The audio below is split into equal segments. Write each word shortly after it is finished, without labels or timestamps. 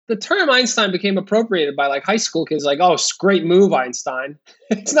the term Einstein became appropriated by like high school kids, like, oh, great move, Einstein.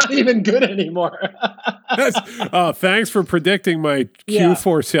 It's not even good anymore. Thanks for predicting my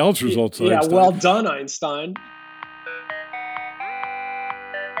Q4 sales results, Yeah, Einstein. well done, Einstein.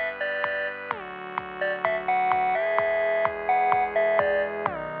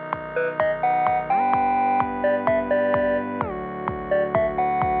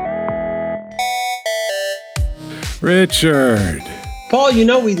 Richard. Paul,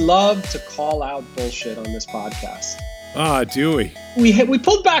 we love to call out bullshit on this podcast. Do we? We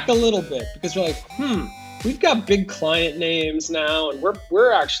pulled back a little bit because we're like, we've got big client names now, and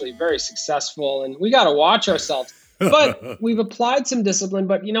we're actually very successful, and we got to watch ourselves. But we've applied some discipline.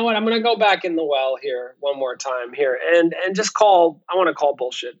 But you know what? I'm going to go back in the well here one more time here and just I want to call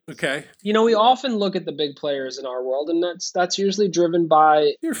bullshit. Okay. We often look at the big players in our world, and that's usually driven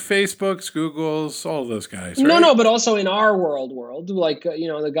by your Facebooks, Googles, all of those guys. Right? No, but also in our world, like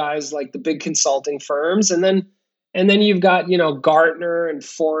the guys like the big consulting firms, and then you've got Gartner and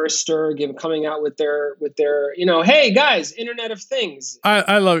Forrester coming out with their hey guys, Internet of Things.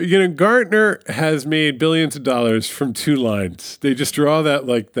 I love it. Gartner has made billions of dollars from two lines. They just draw that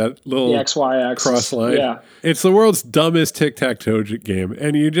little the XY axis cross line. Yeah, it's the world's dumbest tic-tac-toe game,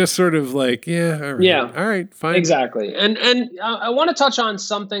 and you just sort of all right, fine, exactly. And I want to touch on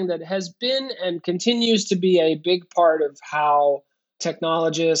something that has been and continues to be a big part of how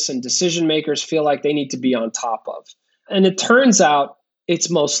technologists and decision makers feel like they need to be on top of. And it turns out it's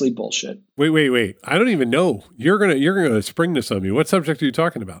mostly bullshit. Wait. I don't even know. You're gonna spring this on me. What subject are you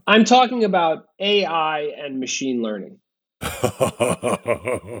talking about? I'm talking about AI and machine learning.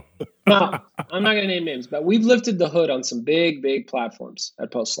 Now, I'm not going to name names, but we've lifted the hood on some big platforms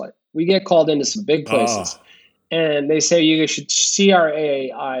at Postlight. We get called into some big places. And they say you should see our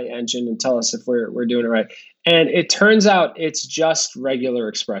AI engine and tell us if we're doing it right. And it turns out it's just regular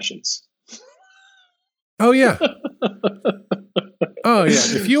expressions. Oh, yeah.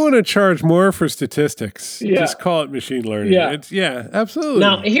 If you want to charge more for statistics, just call it machine learning. Yeah, absolutely.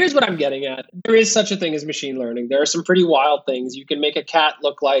 Now, here's what I'm getting at. There is such a thing as machine learning. There are some pretty wild things. You can make a cat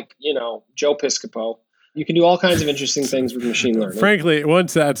look like, Joe Piscopo. You can do all kinds of interesting things with machine learning. Frankly,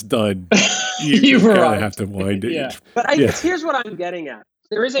 once that's done, you kind of have to wind it. Yeah. But here's what I'm getting at.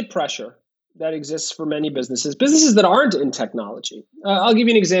 There is a pressure that exists for many businesses that aren't in technology. I'll give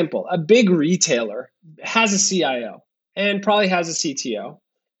you an example. A big retailer has a CIO and probably has a CTO.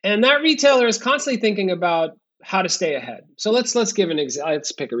 And that retailer is constantly thinking about how to stay ahead. So let's give an example.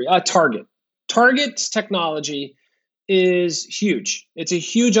 Let's pick Target. Target's technology is huge. It's a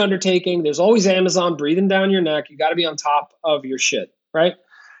huge undertaking. There's always Amazon breathing down your neck. You got to be on top of your shit, right?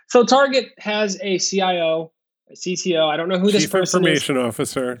 So Target has a CIO, a CTO. I don't know who this person is. Chief Information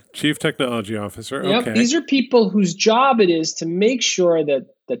Officer, Chief Technology Officer. Yep. Okay. These are people whose job it is to make sure that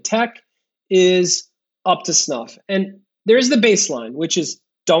the tech is up to snuff. And there's the baseline, which is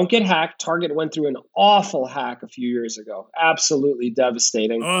don't get hacked. Target went through an awful hack a few years ago. Absolutely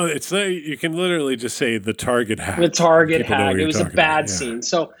devastating. Oh, it's you can literally just say the Target hack. The Target hack. It was a bad scene.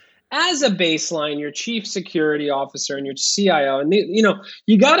 So as a baseline, your chief security officer and your CIO, and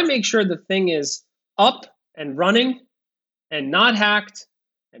you got to make sure the thing is up and running and not hacked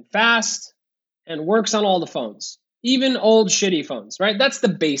and fast and works on all the phones, even old shitty phones, right? That's the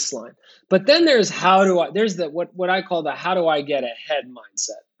baseline. But then there's what I call the how do I get ahead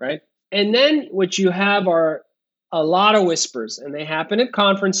mindset, right? And then what you have are a lot of whispers, and they happen at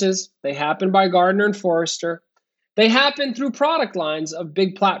conferences. They happen by Gartner and Forrester. They happen through product lines of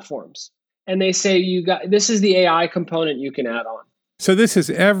big platforms. And they say this is the AI component you can add on. So this is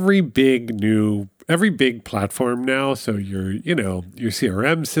every big platform now. So your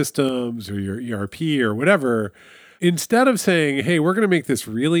CRM systems or your ERP or whatever. Instead of saying, hey, we're going to make this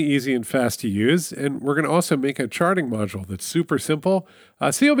really easy and fast to use, and we're going to also make a charting module that's super simple,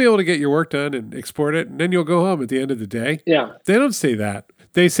 so you'll be able to get your work done and export it, and then you'll go home at the end of the day. Yeah. They don't say that.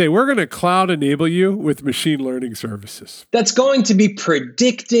 They say, we're going to cloud enable you with machine learning services. That's going to be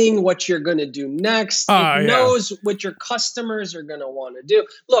predicting what you're going to do next. It knows what your customers are going to want to do.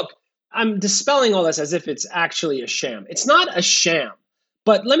 Look, I'm dispelling all this as if it's actually a sham. It's not a sham.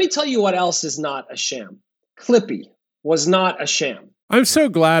 But let me tell you what else is not a sham. Clippy was not a sham. I'm so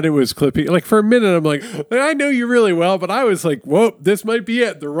glad it was Clippy. Like for a minute, I'm like, I know you really well, but I was like, whoa, this might be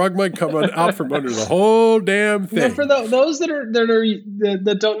it. The rug might come out from under the whole damn thing. For those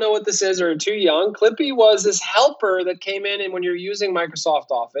that don't know what this is or are too young, Clippy was this helper that came in and when you're using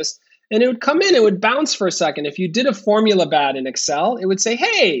Microsoft Office, and it would come in, it would bounce for a second. If you did a formula bad in Excel, it would say,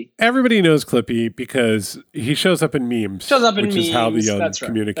 hey. Everybody knows Clippy because he shows up in memes. Which is how the young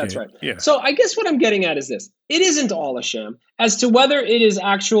communicate. That's right. Yeah. So I guess what I'm getting at is this. It isn't all a sham. As to whether it is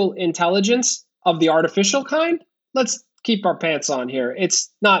actual intelligence of the artificial kind, let's keep our pants on here.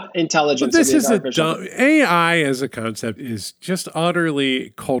 It's not intelligence. But this is AI as a concept is just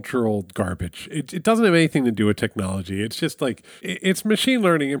utterly cultural garbage. It doesn't have anything to do with technology. It's just like, it's machine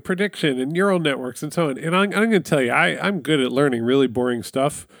learning and prediction and neural networks and so on. And I'm going to tell you, I'm good at learning really boring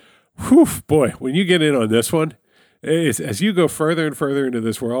stuff. Whew, boy, when you get in on this one, as you go further and further into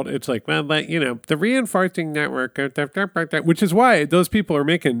this world, it's like, well, the reinforcing network, which is why those people are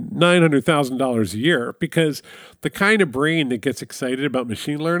making $900,000 a year, because the kind of brain that gets excited about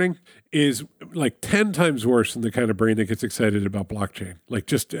machine learning is like 10 times worse than the kind of brain that gets excited about blockchain. Like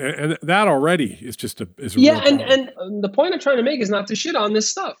and that already is just a real problem. And the point I'm trying to make is not to shit on this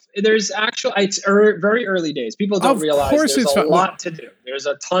stuff. There's it's very early days. People don't realize there's a lot to do. There's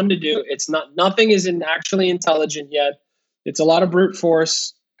a ton to do. Nothing is actually intelligent yet. It's a lot of brute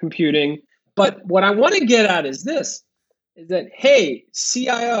force computing. But what I want to get at is this, is that, hey,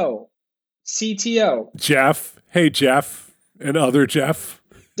 CIO, CTO. Jeff. Hey, Jeff and other Jeff.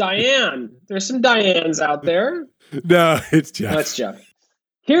 Diane. There's some Dianes out there. No, it's Jeff. That's Jeff.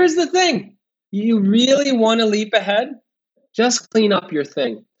 Here's the thing. You really want to leap ahead? Just clean up your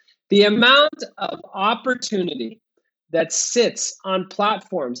thing. The amount of opportunity that sits on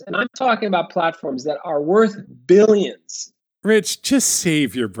platforms, and I'm talking about platforms that are worth billions. Rich, just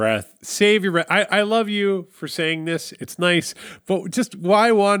save your breath. Save your breath. I love you for saying this. It's nice. But just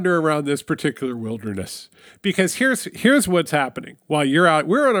why wander around this particular wilderness? Because here's what's happening. While you're out,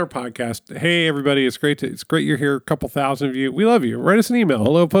 we're on our podcast. Hey, everybody, it's great you're here. A couple thousand of you. We love you. Write us an email,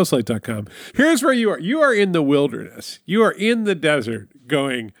 hello@postlight.com. Here's where you are. You are in the wilderness. You are in the desert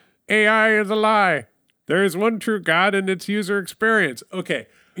going, AI is a lie. There is one true God and its user experience. Okay.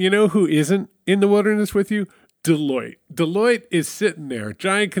 You know who isn't in the wilderness with you? Deloitte. Deloitte is sitting there, a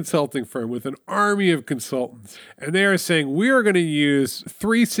giant consulting firm with an army of consultants, and they are saying, we are going to use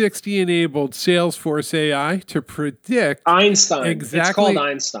 360-enabled Salesforce AI to predict Einstein. Exactly. It's called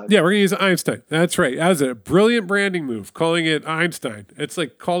Einstein. Yeah, we're going to use Einstein. That's right. That was a brilliant branding move, calling it Einstein. It's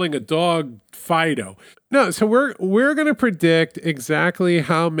like calling a dog Fido. No, so we're going to predict exactly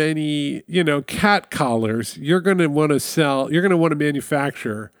how many, cat collars you're going to want to sell, you're going to want to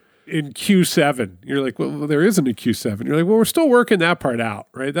manufacture in Q7. You're like, well, there isn't a Q7. You're like, well, we're still working that part out,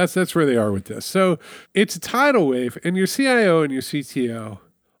 right? That's where they are with this. So it's a tidal wave, and your CIO and your CTO,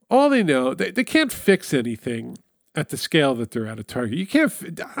 all they know, they can't fix anything at the scale that they're at Target. I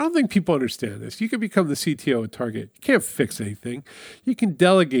don't think people understand this. You can become the CTO at Target. You can't fix anything. You can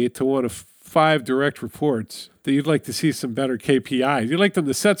delegate to one of 5 direct reports that you'd like to see some better KPIs. You'd like them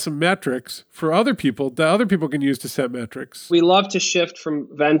to set some metrics for other people that other people can use to set metrics. We love to shift from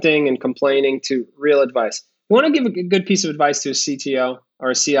venting and complaining to real advice. You want to give a good piece of advice to a CTO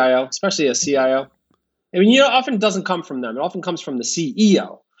or a CIO, especially a CIO. I mean, often it doesn't come from them. It often comes from the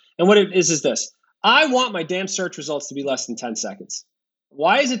CEO. And what it is this. I want my damn search results to be less than 10 seconds.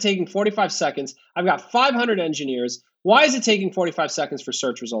 Why is it taking 45 seconds? I've got 500 engineers. Why is it taking 45 seconds for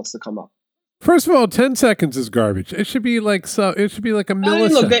search results to come up? First of all, 10 seconds is garbage. It should be like a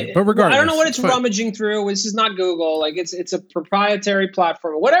millisecond. But regardless, I don't know what it's rummaging through. This is not Google. Like it's a proprietary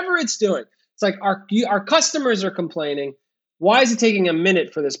platform. Whatever it's doing, it's like our customers are complaining. Why is it taking a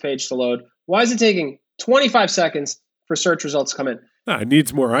minute for this page to load? Why is it taking 25 seconds for search results to come in? It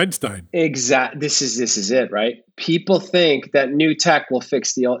needs more Einstein. Exactly. This is it, right? People think that new tech will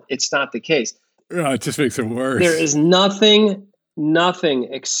fix the old. It's not the case. It just makes it worse. There is nothing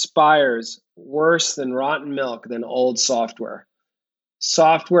expires worse than rotten milk than old software.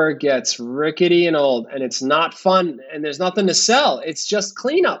 Software gets rickety and old, and it's not fun, and there's nothing to sell. It's just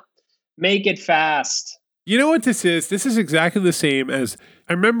cleanup. Make it fast. You know what this is? This is exactly the same as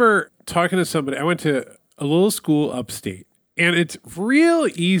I remember talking to somebody. I went to a little school upstate, and it's real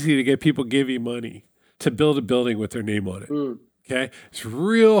easy to get people give you money to build a building with their name on it. Okay? It's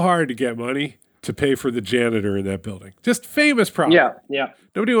real hard to get money to pay for the janitor in that building. Just famous problem. Yeah.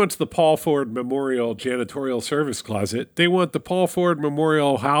 Nobody wants the Paul Ford Memorial Janitorial Service Closet. They want the Paul Ford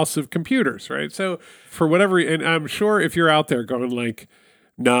Memorial House of Computers, right? So for whatever, and I'm sure if you're out there going like,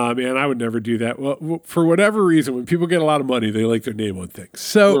 nah, man, I would never do that. Well, for whatever reason, when people get a lot of money, they like their name on things.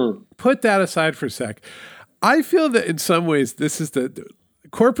 So put that aside for a sec. I feel that in some ways, this is the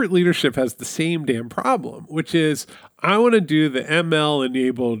corporate leadership has the same damn problem, which is I want to do the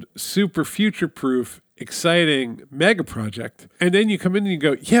ML-enabled, super future-proof exciting mega project. And then you come in and you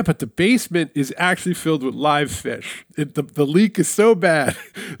go, yeah, but the basement is actually filled with live fish. The leak is so bad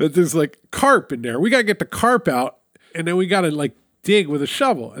that there's like carp in there. We got to get the carp out, and then we got to like dig with a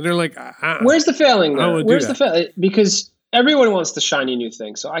shovel. And they're like, where's the failing there? Where's the failing? Because everyone wants the shiny new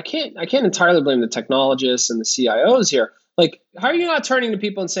thing. So I can't entirely blame the technologists and the CIOs here. Like, how are you not turning to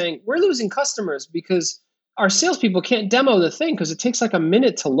people and saying, we're losing customers because our salespeople can't demo the thing because it takes like a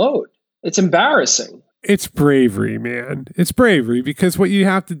minute to load? It's embarrassing. It's bravery, man. It's bravery, because what you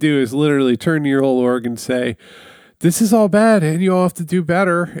have to do is literally turn to your whole org and say, this is all bad and you all have to do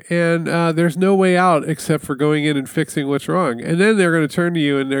better. And there's no way out except for going in and fixing what's wrong. And then they're going to turn to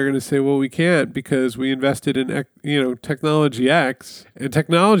you and they're going to say, well, we can't because we invested in, Technology X. And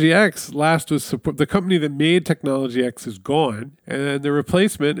Technology X last was support. The company that made Technology X is gone. And the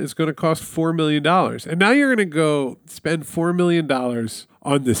replacement is going to cost $4 million. And now you're going to go spend $4 million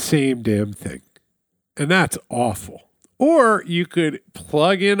on the same damn thing. And that's awful. Or you could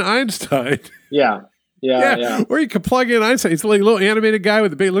plug in Einstein. Yeah. Or you could plug in Einstein. He's like a little animated guy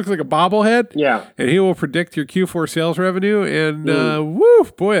with a big, looks like a bobblehead. Yeah. And he will predict your Q4 sales revenue. And woo,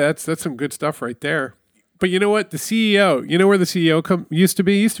 boy, that's some good stuff right there. But you know what? The CEO, you know where the CEO used to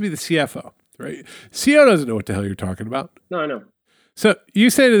be? He used to be the CFO, right? CEO doesn't know what the hell you're talking about. No, I know. So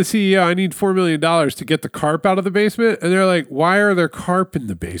you say to the CEO, I need $4 million to get the carp out of the basement. And they're like, why are there carp in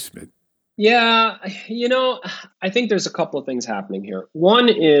the basement? Yeah, I think there's a couple of things happening here. One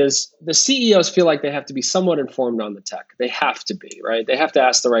is the CEOs feel like they have to be somewhat informed on the tech. They have to be, right? They have to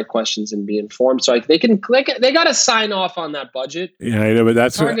ask the right questions and be informed. So they got to sign off on that budget. Yeah, I know, but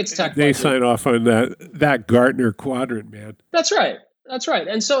that's Target's tech they budget. sign off on that Gartner quadrant, man. That's right.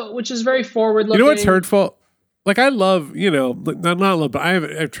 And so, which is very forward looking. You know what's hurtful? Like, I love, not love, but I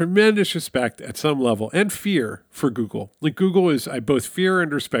have tremendous respect at some level and fear for Google. Like, I both fear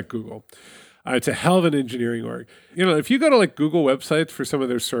and respect Google. It's a hell of an engineering org. If you go to like Google websites for some of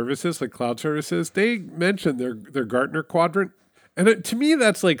their services, like cloud services, they mention their Gartner quadrant. And to me,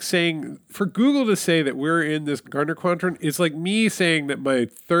 that's like saying, for Google to say that we're in this Gartner quadrant is like me saying that my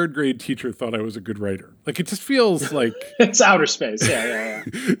third grade teacher thought I was a good writer. Like, it just feels like it's outer space. Yeah.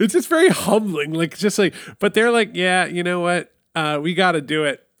 It's just very humbling. Like, just like, but they're like, yeah, you know what? We got to do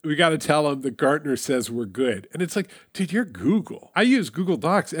it. We got to tell them that Gartner says we're good. And it's like, dude, you're Google. I use Google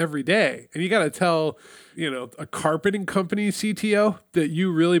Docs every day. And you got to tell, a carpeting company CTO that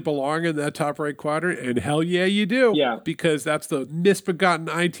you really belong in that top right quadrant. And hell yeah, you do. Yeah. Because that's the misbegotten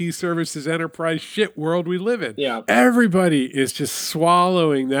IT services enterprise shit world we live in. Yeah. Everybody is just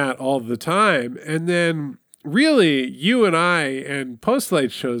swallowing that all the time. And then really, you and I and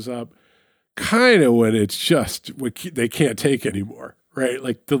Postlight shows up kind of when it's just what they can't take anymore. Right?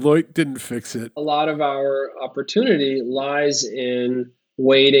 Like, Deloitte didn't fix it. A lot of our opportunity lies in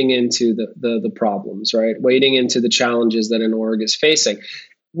wading into the problems, right? Wading into the challenges that an org is facing.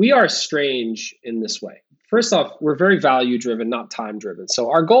 We are strange in this way. First off, we're very value driven, not time driven. So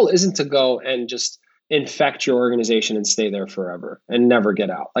our goal isn't to go and just infect your organization and stay there forever and never get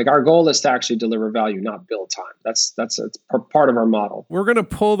out. Like, our goal is to actually deliver value, not build time. That's part of our model. We're going to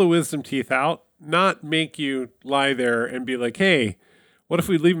pull the wisdom teeth out, not make you lie there and be like, hey, what if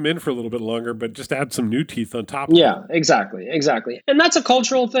we leave them in for a little bit longer, but just add some new teeth on top of Yeah, them? exactly. And that's a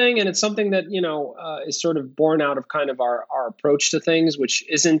cultural thing, and it's something that, is sort of born out of kind of our approach to things, which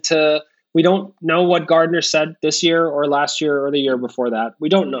isn't we don't know what Gartner said this year or last year or the year before that. We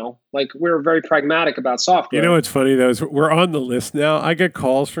don't know. Like, we're very pragmatic about software. You know what's funny, though, is we're on the list now. I get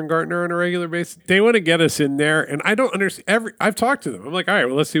calls from Gartner on a regular basis. They want to get us in there, and I don't understand. I've talked to them. I'm like, all right,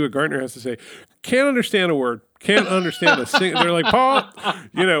 well, let's see what Gartner has to say. Can't understand a word. Can't understand a single. They're like, Paul,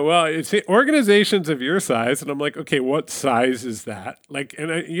 it's organizations of your size. And I'm like, okay, what size is that? Like, and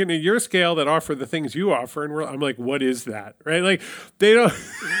your scale that offer the things you offer. And I'm like, what is that? Right? Like, they don't,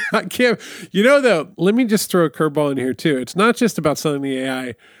 I can't, though, let me just throw a curveball in here too. It's not just about selling the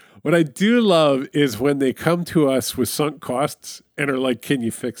AI. What I do love is when they come to us with sunk costs and are like, can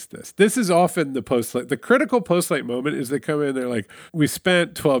you fix this? This is often the critical Postlight moment is they come in, they're like, we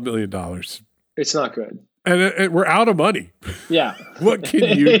spent $12 million. It's not good. And we're out of money. Yeah. What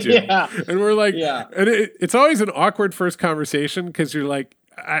can you do? Yeah. And we're like, yeah. And it's always an awkward first conversation because you're like,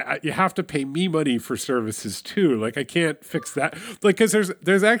 you have to pay me money for services too. Like, I can't fix that. Like, because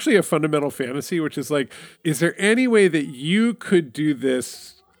there's actually a fundamental fantasy, which is like, is there any way that you could do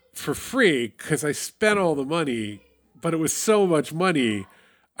this for free? Because I spent all the money, but it was so much money.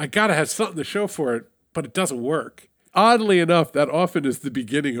 I got to have something to show for it, but it doesn't work. Oddly enough, that often is the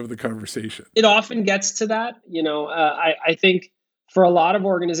beginning of the conversation. It often gets to that. I think for a lot of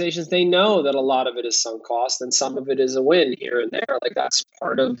organizations, they know that a lot of it is sunk cost and some of it is a win here and there. Like that's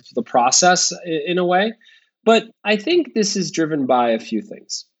part of the process in a way. But I think this is driven by a few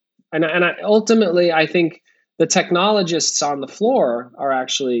things. Ultimately, I think the technologists on the floor are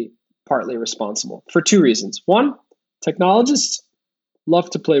actually partly responsible for two reasons. One, technologists love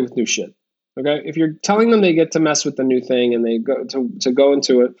to play with new shit. Okay, if you're telling them they get to mess with the new thing and they go to go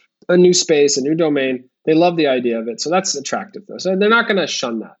into a new space, a new domain, they love the idea of it. So that's attractive, though. So they're not going to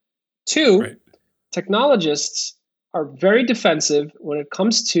shun that. Two, right. Technologists are very defensive when it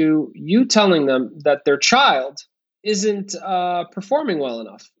comes to you telling them that their child isn't performing well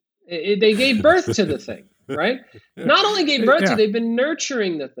enough. They gave birth to the thing, right? Not only gave birth to, they've been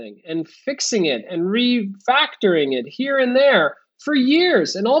nurturing the thing and fixing it and refactoring it here and there for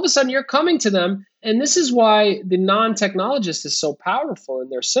years. And all of a sudden you're coming to them. And this is why the non-technologist is so powerful in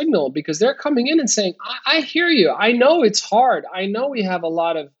their signal, because they're coming in and saying, I hear you. I know it's hard. I know we have a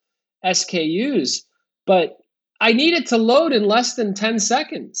lot of SKUs, but I need it to load in less than 10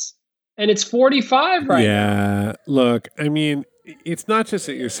 seconds. And it's 45 right now. Yeah. Look, I mean, it's not just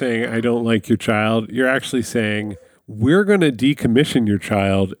that you're saying, I don't like your child. You're actually saying, we're going to decommission your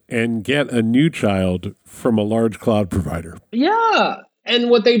child and get a new child from a large cloud provider. Yeah. And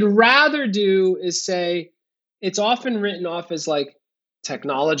what they'd rather do is say, it's often written off as like,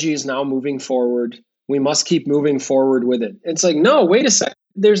 technology is now moving forward. We must keep moving forward with it. It's like, no, wait a second.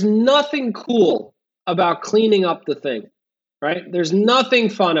 There's nothing cool about cleaning up the thing, right? There's nothing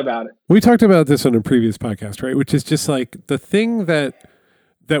fun about it. We talked about this on a previous podcast, right? Which is just like the thing that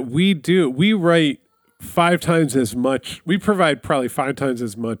we do. We write 5 times as much. We provide probably 5 times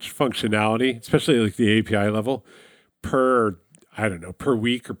as much functionality, especially like the API level, per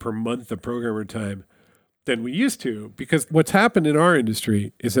week or per month of programmer time than we used to. Because what's happened in our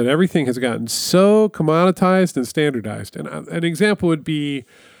industry is that everything has gotten so commoditized and standardized. And an example would be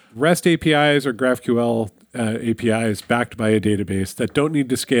REST APIs or GraphQL APIs backed by a database that don't need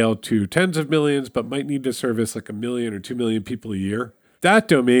to scale to tens of millions, but might need to service like 1 million or 2 million people a year. That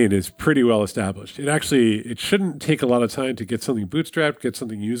domain is pretty well established. It shouldn't take a lot of time to get something bootstrapped, get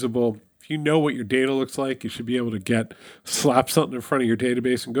something usable. If you know what your data looks like, you should be able to slap something in front of your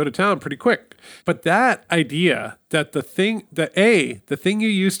database and go to town pretty quick. But that idea that the thing you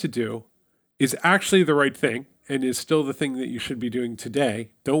used to do is actually the right thing and is still the thing that you should be doing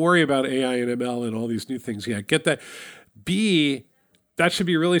today. Don't worry about AI and ML and all these new things. Yeah, get that. B, that should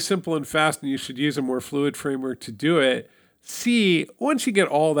be really simple and fast, and you should use a more fluid framework to do it. C, once you get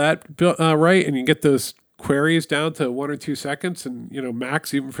all that right and you get those queries down to 1 or 2 seconds and,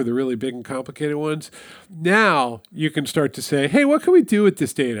 max even for the really big and complicated ones, now you can start to say, hey, what can we do with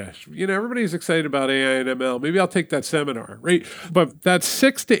this data? Everybody's excited about AI and ML. Maybe I'll take that seminar, right? But that's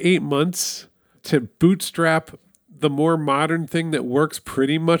 6 to 8 months to bootstrap the more modern thing that works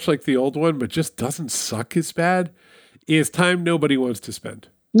pretty much like the old one, but just doesn't suck as bad, is time nobody wants to spend.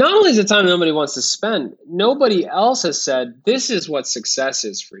 Not only is it time nobody wants to spend, nobody else has said, this is what success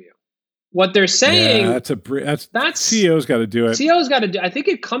is for you. What they're saying, that's CEO's got to do it. CEO's got to do. I think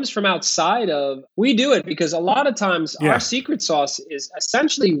it comes from outside of. We do it because a lot of times our secret sauce is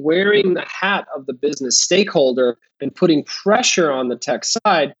essentially wearing the hat of the business stakeholder and putting pressure on the tech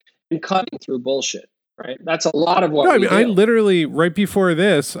side and cutting through bullshit. Right. That's a lot of what we do. I literally, right before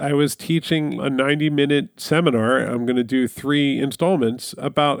this, I was teaching a 90-minute seminar. I'm going to do 3 installments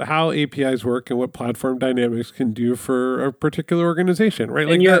about how APIs work and what platform dynamics can do for a particular organization. Right.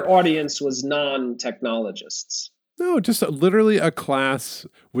 And your audience was non-technologists. No, just literally a class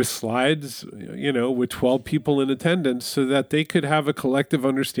with slides, with 12 people in attendance so that they could have a collective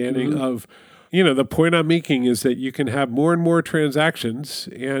understanding of, the point I'm making is that you can have more and more transactions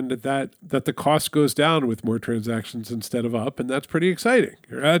and that the cost goes down with more transactions instead of up. And that's pretty exciting.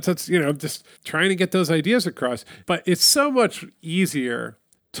 That's just trying to get those ideas across. But it's so much easier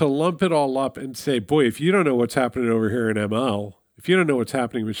to lump it all up and say, boy, if you don't know what's happening over here in ML, if you don't know what's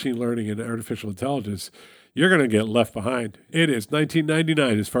happening in machine learning and artificial intelligence, you're going to get left behind. It is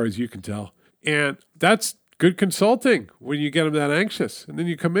 1999 as far as you can tell. And that's good consulting when you get them that anxious. And then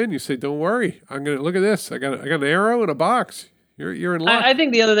you come in, you say, don't worry, I'm going to look at this. I got an arrow and a box. You're in luck. I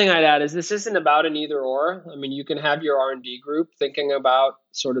think the other thing I'd add is this isn't about an either or. I mean, you can have your R&D group thinking about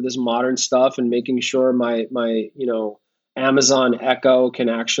sort of this modern stuff and making sure my Amazon Echo can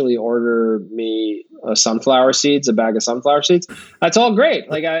actually order me sunflower seeds, a bag of sunflower seeds. That's all great.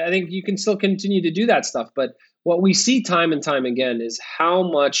 Like, I think you can still continue to do that stuff. But what we see time and time again is how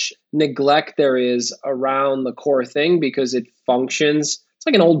much neglect there is around the core thing because it functions. It's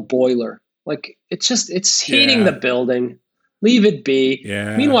like an old boiler. Like it's heating the building. Leave it be.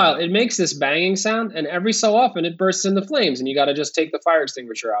 Yeah. Meanwhile, it makes this banging sound, and every so often it bursts into flames, and you got to just take the fire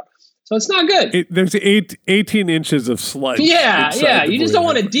extinguisher out. So it's not good. There's 18 inches of sludge. Yeah. You just don't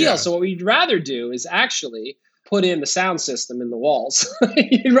want to deal. Yeah. So what we'd rather do is actually put in the sound system in the walls.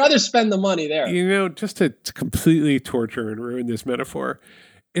 You'd rather spend the money there. You know, just to completely torture and ruin this metaphor,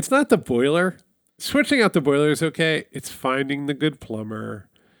 it's not the boiler. Switching out the boiler is okay. It's finding the good plumber.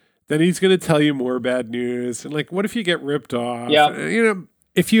 Then he's going to tell you more bad news. And like, what if you get ripped off? Yeah. You know,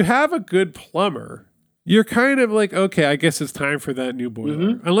 if you have a good plumber, you're kind of like, okay, I guess it's time for that new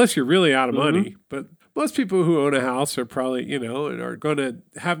boiler. Unless you're really out of money. But most people who own a house are probably, you know, and are going to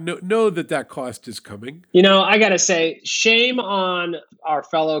have know that cost is coming. You know, I got to say, shame on our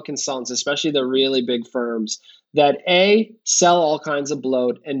fellow consultants, especially the really big firms, that A, sell all kinds of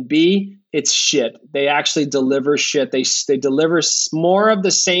bloat, and B, it's shit. They actually deliver shit. They deliver more of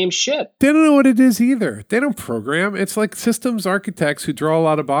the same shit. They don't know what it is either. They don't program. It's like systems architects who draw a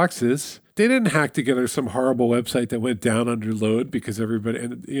lot of boxes. They didn't hack together some horrible website that went down under load because everybody,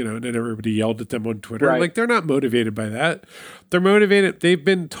 and you know, and then everybody yelled at them on Twitter. Right. Like, they're not motivated by that. They're motivated. They've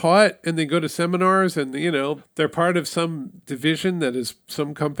been taught, and they go to seminars, and you know, they're part of some division that is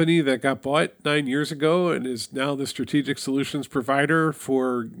some company that got bought 9 years ago and is now the strategic solutions provider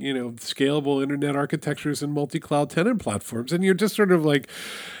for, you know, scalable internet architectures and multi-cloud tenant platforms. And you're just sort of like,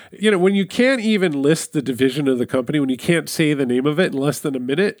 you know, when you can't even list the division of the company, when you can't say the name of it in less than a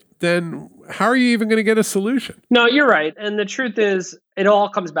minute, then how are you even going to get a solution? No, you're right. And the truth is, it all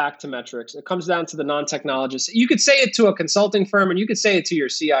comes back to metrics. It comes down to the non-technologist. You could say it to a consulting firm, and you could say it to your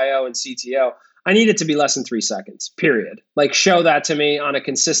CIO and CTO. I need it to be less than 3 seconds, period. Like, show that to me on a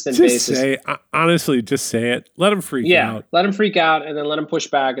consistent basis. Honestly, just say it. Let them freak out. Yeah, let them freak out, and then let them push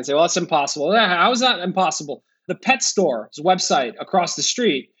back and say, well, it's impossible. How is that impossible? The pet store's website across the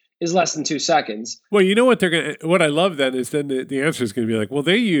street is less than 2 seconds. Well, you know what what I love then is then the answer is going to be like, well,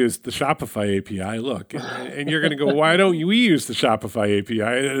 they use the Shopify API. Look, and you're going to go, why don't we use the Shopify API?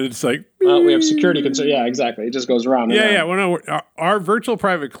 And it's like, well, we have security concerns. Yeah, exactly. It just goes around. Yeah. Well, no, our virtual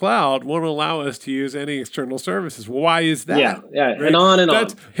private cloud won't allow us to use any external services. Why is that? Yeah, right? And on and on.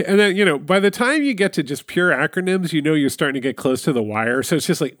 And then, you know, by the time you get to just pure acronyms, you know, you're starting to get close to the wire. So it's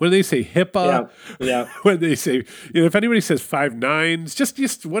just like when they say HIPAA, when they say, you know, if anybody says 5 nines,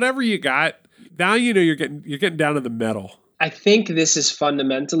 just whatever you got. Now you know you're getting down to the metal. I think this is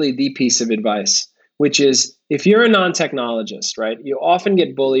fundamentally the piece of advice, which is if you're a non-technologist, right, you often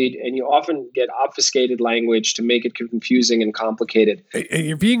get bullied and you often get obfuscated language to make it confusing and complicated. And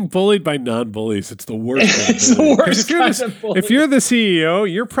you're being bullied by non-bullies. It's the worst. It's the worst kind of bully. If you're the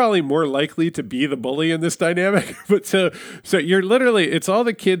CEO, you're probably more likely to be the bully in this dynamic. But so you're literally, it's all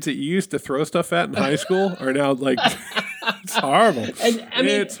the kids that you used to throw stuff at in high school are now like, it's horrible. And I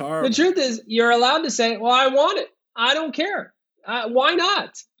mean, it's horrible. The truth is, you're allowed to say, well, I want it. I don't care. Why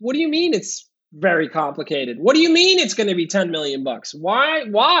not? What do you mean it's very complicated? What do you mean it's going to be $10 million?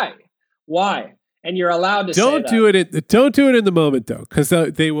 Why? And you're allowed to don't do it. Don't do it in the moment though, because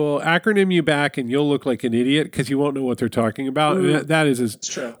they will acronym you back, and you'll look like an idiot because you won't know what they're talking about. And that is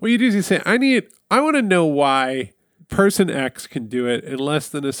true. What you do is you say, I want to know why person X can do it in less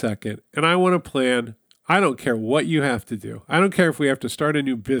than a second, and I want a plan. I don't care what you have to do. I don't care if we have to start a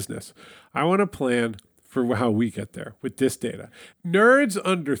new business. I want a plan for how we get there with this data. Nerds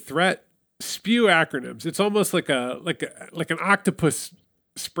under threat spew acronyms. It's almost like an octopus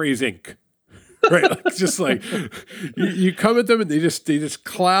sprays ink, right? Like just like you come at them and they just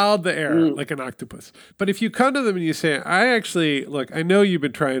cloud the air like an octopus. But if you come to them and you say, I know you've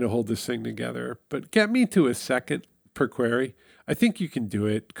been trying to hold this thing together, but get me to a second per query. I think you can do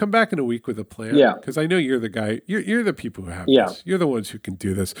it. Come back in a week with a plan. Yeah. Because I know you're the guy. You're the people who have this. You're the ones who can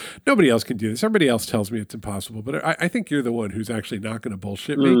do this. Nobody else can do this. Everybody else tells me it's impossible. But I think you're the one who's actually not going to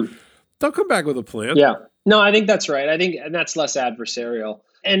bullshit me. They'll come back with a plan. Yeah. No, I think that's right. And that's less adversarial.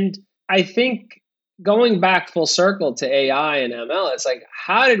 And I think going back full circle to AI and ML, it's like,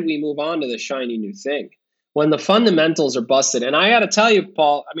 how did we move on to the shiny new thing when the fundamentals are busted? And I got to tell you,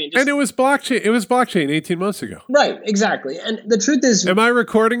 Paul, I mean, and it was blockchain. It was blockchain 18 months ago. Right. Exactly. And the truth is, am I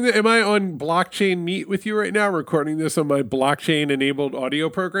on Blockchain Meet with you right now, recording this on my blockchain enabled audio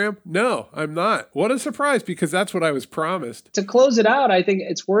program? No, I'm not. What a surprise, because that's what I was promised. To close it out, I think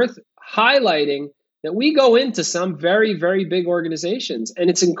it's worth highlighting that we go into some very, very big organizations, and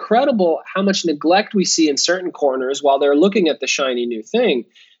it's incredible how much neglect we see in certain corners while they're looking at the shiny new thing.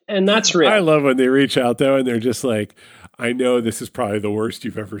 And that's real. I love when they reach out, though, and they're just like, I know this is probably the worst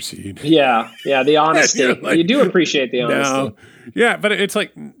you've ever seen. Yeah, the honesty. Like, you do appreciate the honesty. No. Yeah, but it's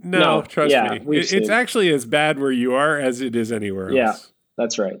like, no trust me. It's actually as bad where you are as it is anywhere else. Yeah,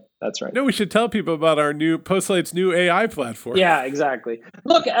 that's right. That's right. No, we should tell people about our new Postlight's new AI platform. Yeah, exactly.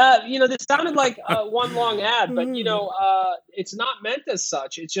 Look, this sounded like one long ad, but it's not meant as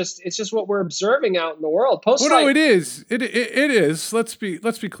such. It's just what we're observing out in the world. Postlight. Well, no, it is. It is. Let's be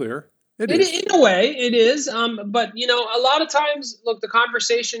clear. It is. In a way, it is. But a lot of times, look, the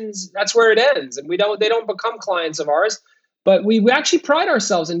conversations, that's where it ends, and they don't become clients of ours. But we actually pride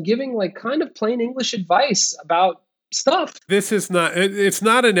ourselves in giving like kind of plain English advice about stuff. This is not, it's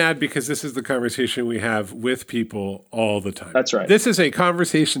not an ad because this is the conversation we have with people all the time. That's right. This is a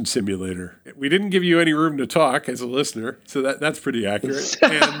conversation simulator. We didn't give you any room to talk as a listener, so that's pretty accurate.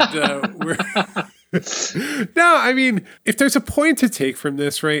 And we're... No, I mean, if there's a point to take from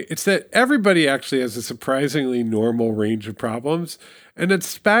this, right, it's that everybody actually has a surprisingly normal range of problems, and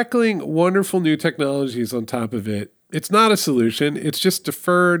it's spackling wonderful new technologies on top of it. It's not a solution. It's just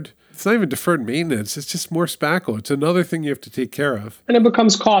deferred. It's not even deferred maintenance. It's just more spackle. It's another thing you have to take care of. And it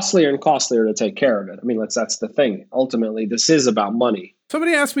becomes costlier and costlier to take care of it. I mean, that's the thing. Ultimately, this is about money.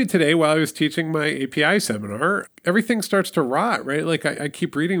 Somebody asked me today while I was teaching my API seminar, everything starts to rot, right? Like I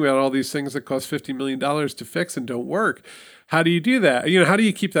keep reading about all these things that cost $50 million to fix and don't work. How do you do that? How do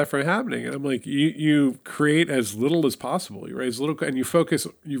you keep that from happening? And I'm like, you create as little as possible. You raise little, and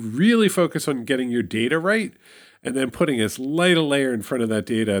you really focus on getting your data right, and then putting as light a layer in front of that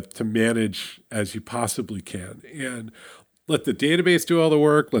data to manage as you possibly can. And let the database do all the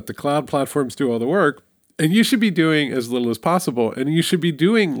work, let the cloud platforms do all the work, and you should be doing as little as possible. And you should be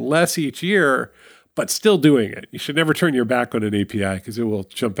doing less each year, but still doing it. You should never turn your back on an API because it will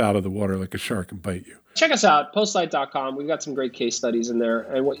jump out of the water like a shark and bite you. Check us out, postlight.com. We've got some great case studies in there.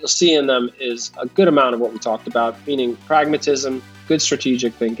 And what you'll see in them is a good amount of what we talked about, meaning pragmatism, good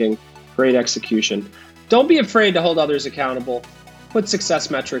strategic thinking, great execution. Don't be afraid to hold others accountable. Put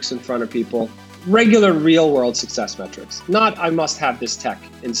success metrics in front of people. Regular real-world success metrics. Not, I must have this tech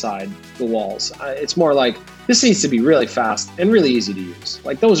inside the walls. It's more like, this needs to be really fast and really easy to use.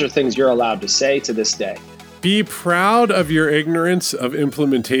 Like, those are things you're allowed to say to this day. Be proud of your ignorance of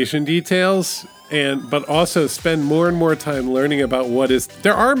implementation details, but also spend more and more time learning about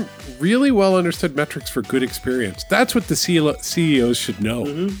there are really well understood metrics for good experience. That's what the CEOs should know.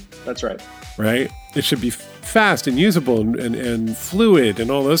 Mm-hmm. That's right. Right? It should be fast and usable and fluid and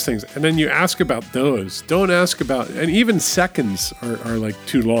all those things. And then you ask about those. Don't ask about, and even seconds are like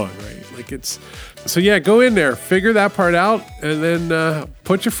too long, right? Go in there, figure that part out, and then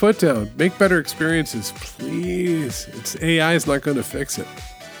put your foot down. Make better experiences, please. AI is not going to fix it.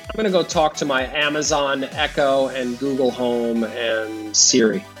 I'm going to go talk to my Amazon Echo and Google Home and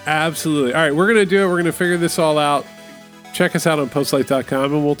Siri. Absolutely. All right, we're going to do it. We're going to figure this all out. Check us out on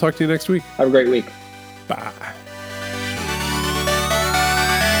postlight.com, and we'll talk to you next week. Have a great week. Bye.